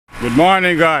Good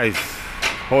morning, guys.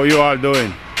 How you all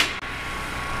doing?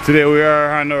 Today we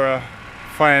are on our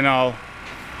final.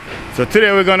 So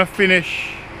today we're gonna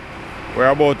finish. We're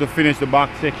about to finish the back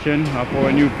section of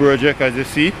our new project, as you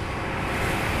see.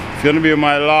 It's gonna be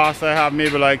my last. I have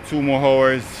maybe like 2 more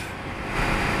hours.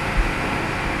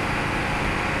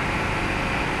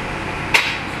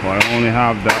 So I only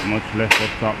have that much left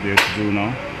up top there to do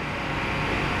now.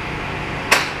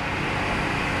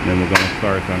 Then we're gonna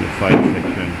start on the side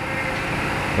section.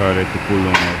 Started to pull on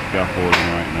our scaffolding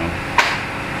right now.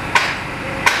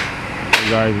 Hey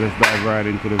guys, let's dive right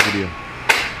into the video.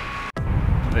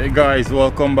 Hey guys,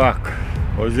 welcome back.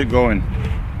 How's it going?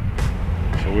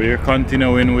 So we're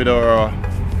continuing with our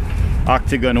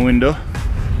Octagon window.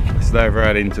 Let's dive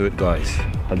right into it, guys.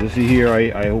 As you see here,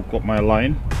 I hook up my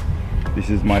line. This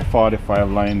is my 45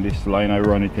 line. This line, I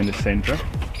run it in the center.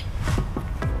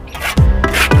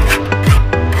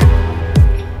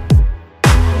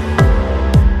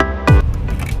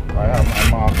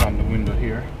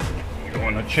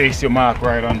 Chase your mark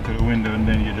right onto the window, and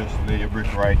then you just lay your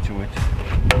brick right to it.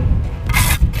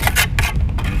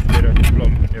 It's better to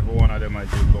plumb every one of them as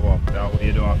you go up. That way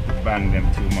you don't have to bang them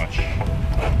too much.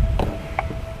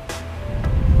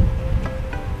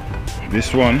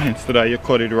 This one, instead of you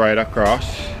cut it right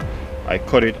across, I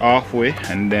cut it halfway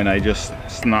and then I just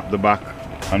snap the back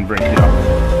and break it up.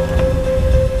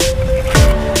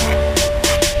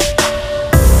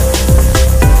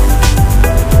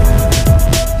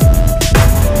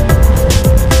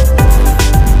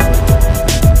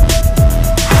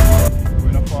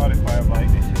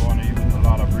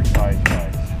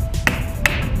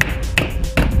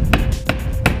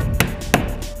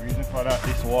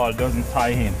 This wall doesn't tie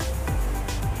in,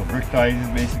 so brick ties is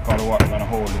basically what's going to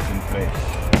hold it in place.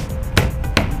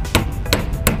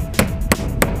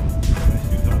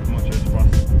 Let's use as much as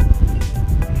possible.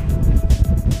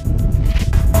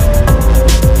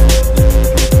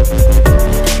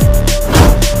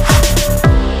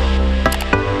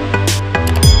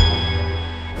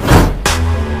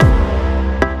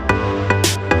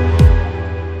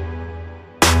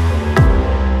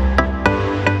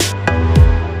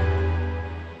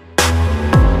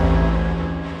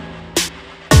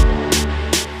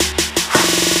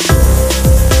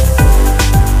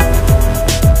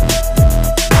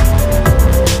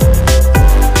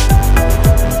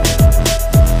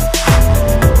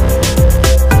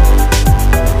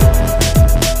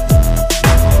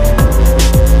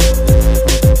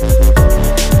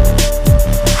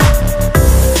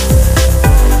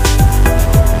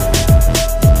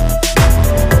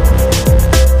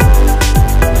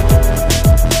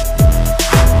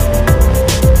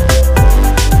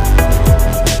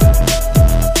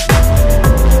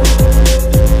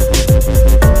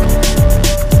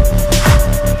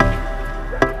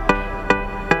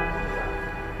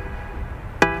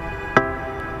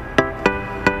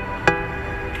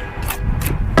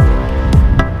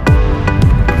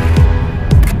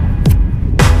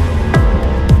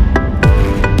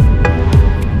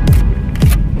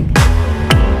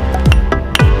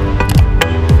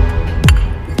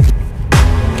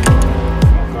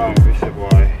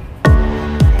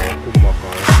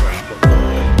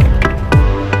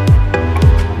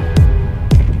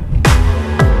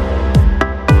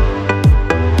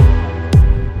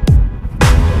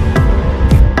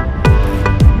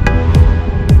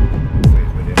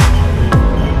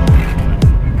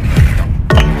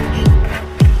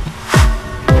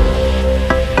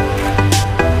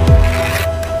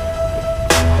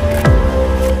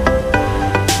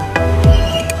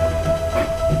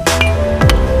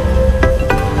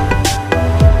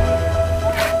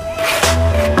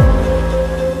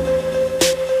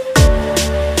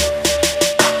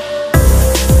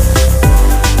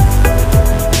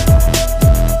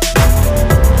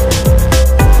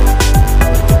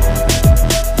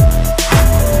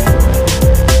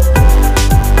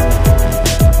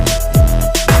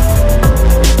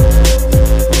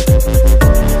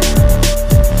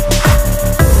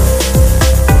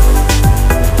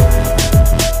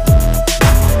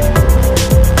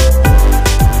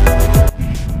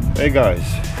 Hey guys,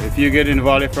 if you get any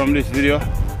value from this video,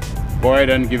 go ahead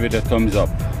and give it a thumbs up.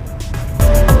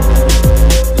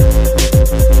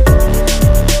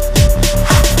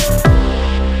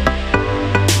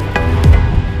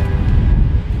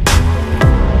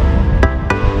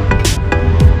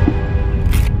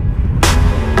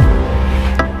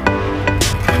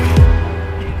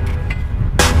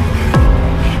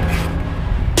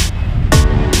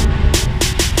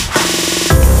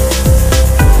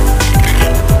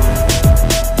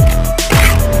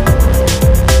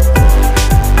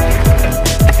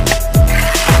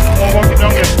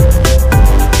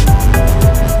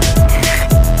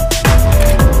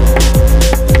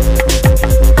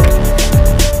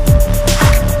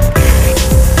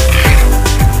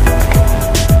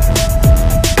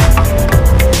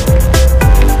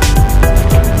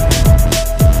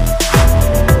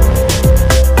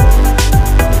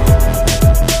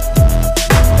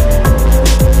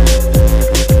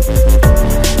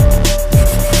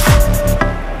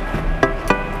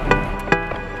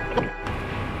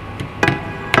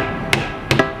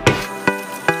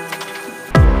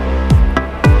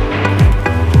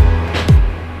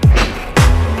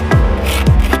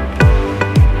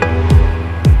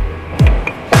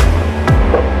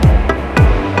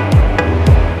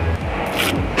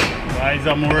 Guys,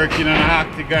 I'm working on an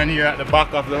Octagon here at the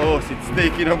back of the house. It's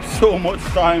taking up so much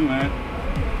time, man.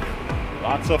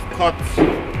 Lots of cuts.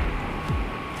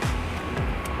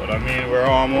 But I mean, we're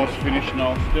almost finished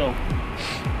now still.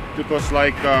 It took us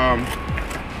like,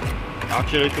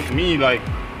 actually it took me like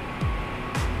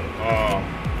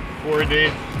 4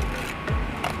 days.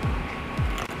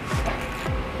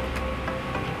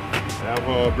 I have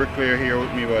a bricklayer here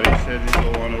with me, but he says he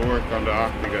don't want to work on the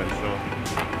Octagon, so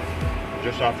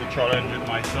just have to challenge it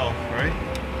myself, right?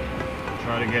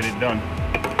 Try to get it done.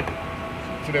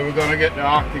 Today we're gonna get the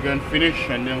Octagon finished,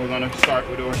 and then we're gonna start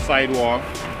with our sidewall.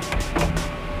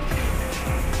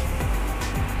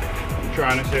 I'm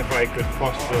trying to see if I could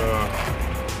fuss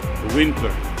the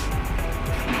winter.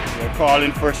 We're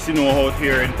calling for snow out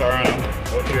here in Toronto,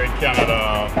 out here in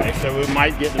Canada. They said we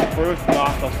might get the first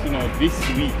blast of snow this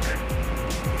week.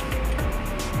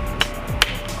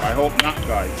 I hope not,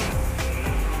 guys.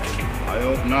 I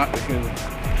hope not, because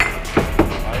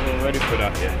I ain't ready for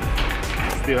that yet.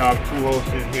 Still have 2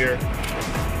 houses here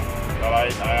that I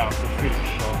have to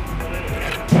finish. So.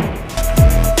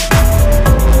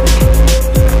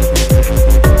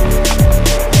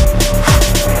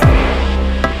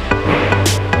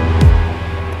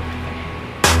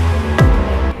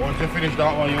 Once you finish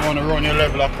that one, you want to run your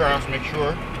level across. Make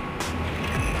sure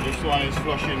this one is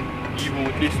flushing even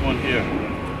with this one here.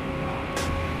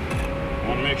 I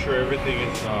want to make sure everything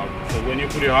is so when you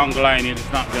put your hung line in,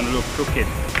 it's not going to look crooked.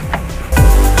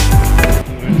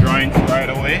 Do the joints right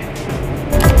away.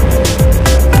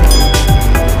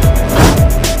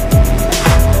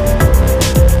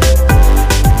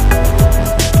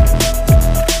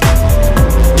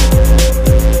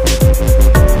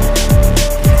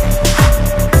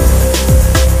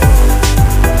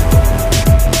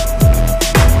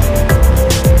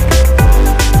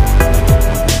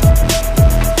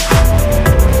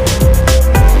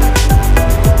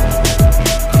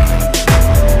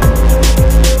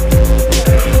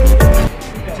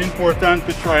 Important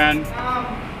to try and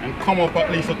come up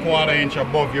at least a 1/4 inch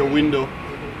above your window.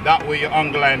 That way your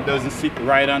angle line doesn't sit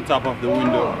right on top of the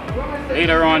window.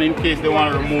 Later on, in case they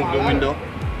want to remove the window,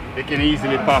 they can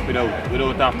easily pop it out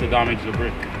without having to damage the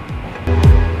brick.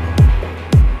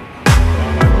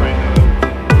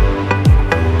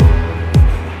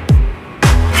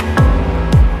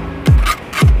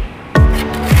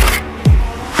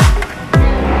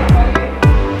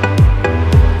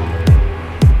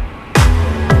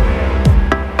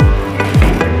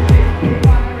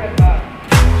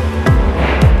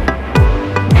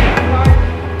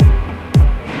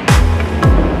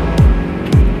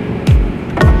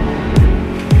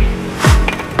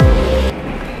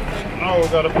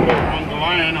 Got to put the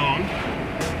line on.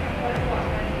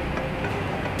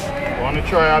 You want to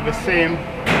try have the same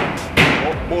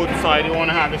both sides. You want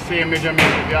to have the same measurement.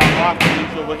 If you have half an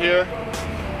inch over here,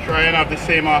 try and have the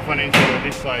same half an inch over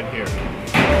this side here.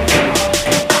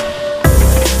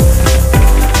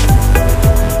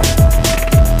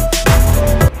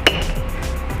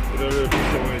 Put a little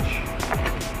bit of wedge.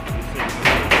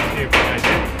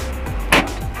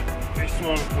 This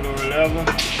one put over level.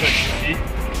 Check to see.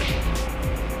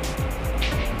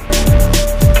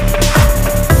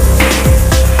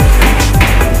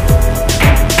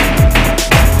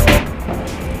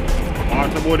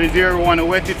 Motherboard is here, we want to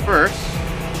wet it first.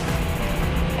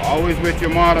 Always wet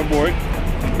your motherboard.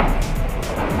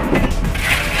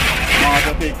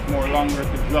 Mother takes more longer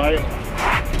to dry.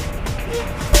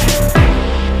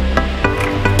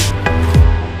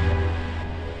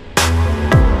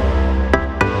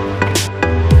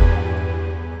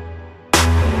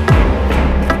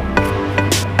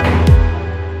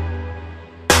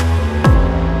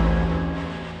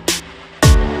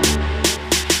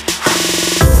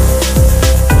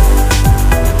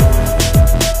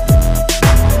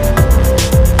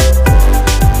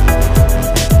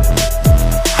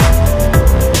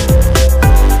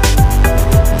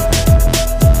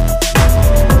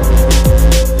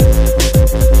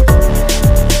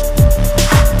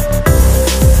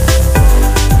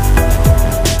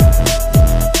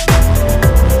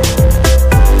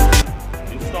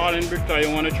 You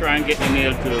want to try and get the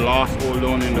nail to the last hole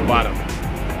down in the bottom.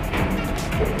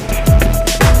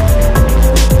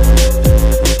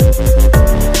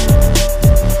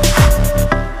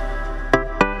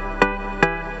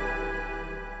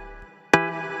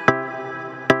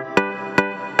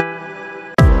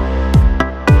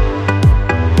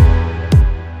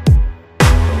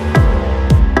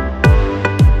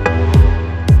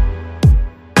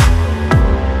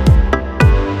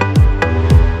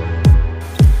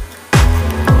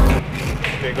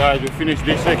 Guys, we finished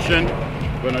this section,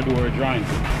 we're gonna do our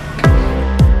joints.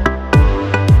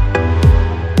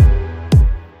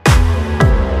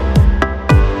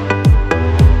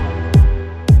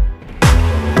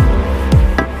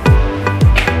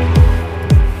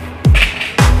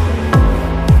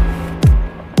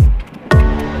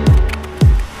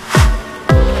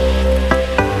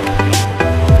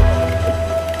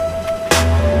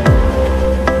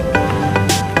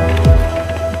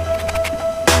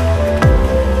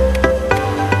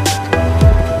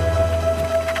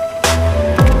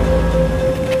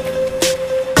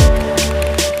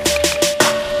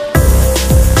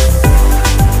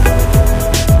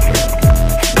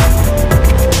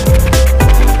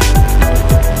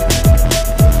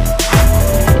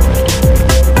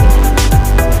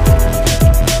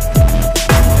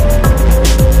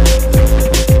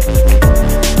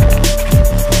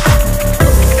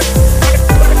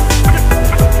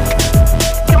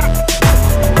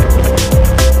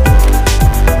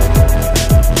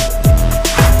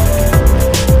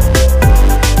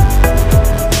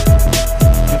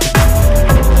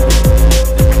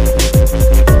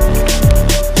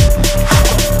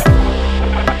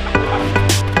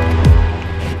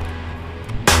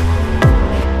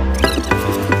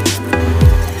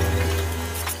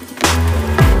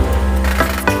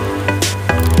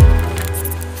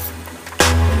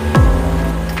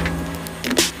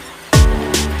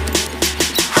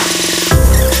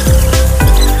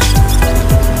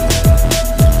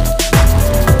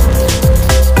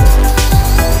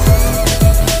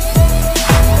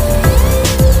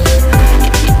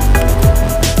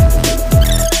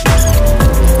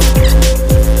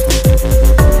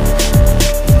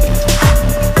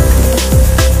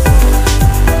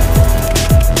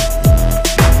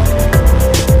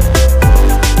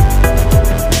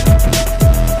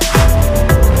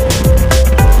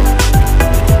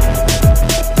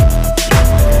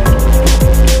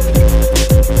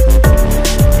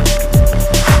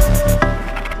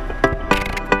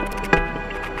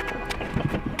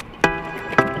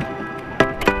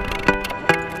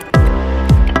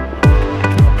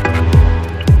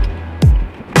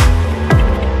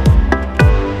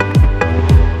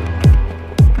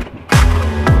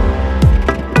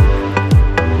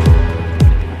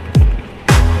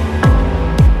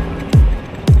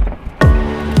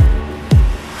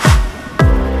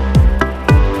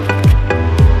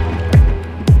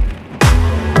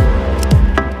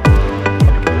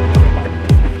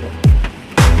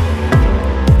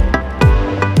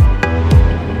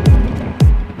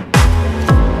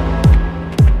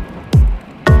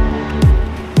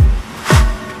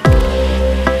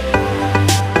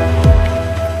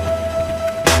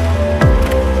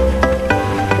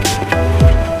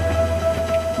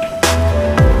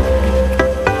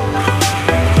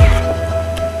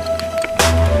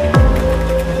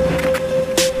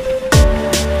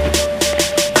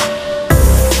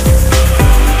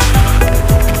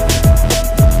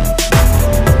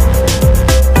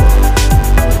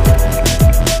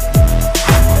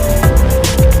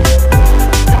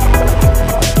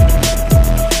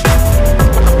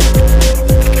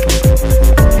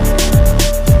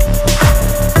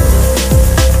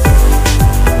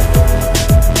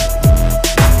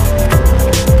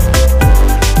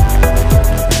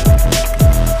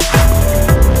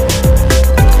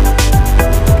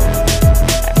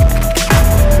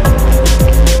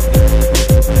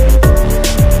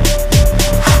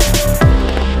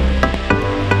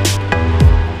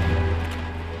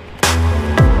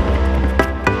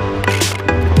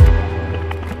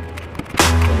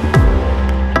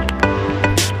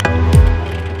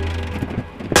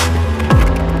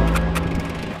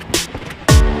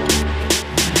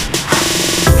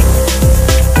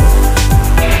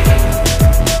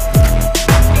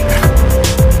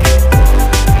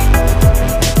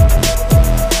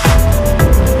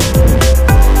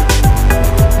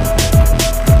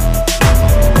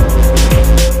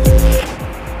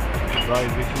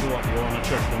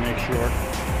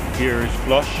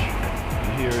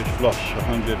 flush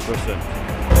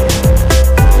 100%.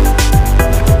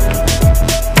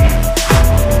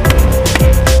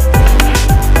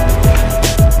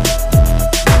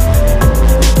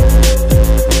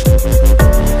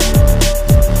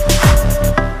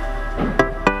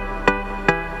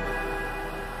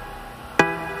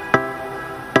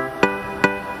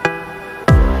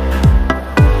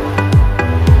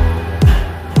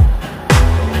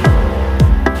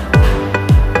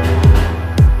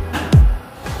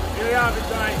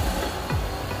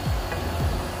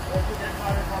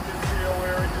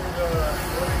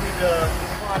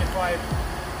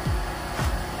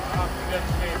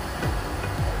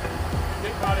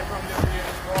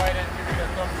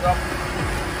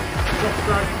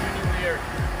 Starting the new year,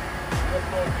 we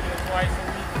upload videos twice a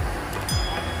week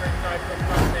on different types of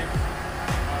content.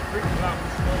 Brick, block,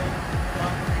 stone,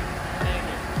 concrete, you name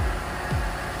it.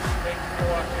 Thank you for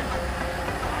watching.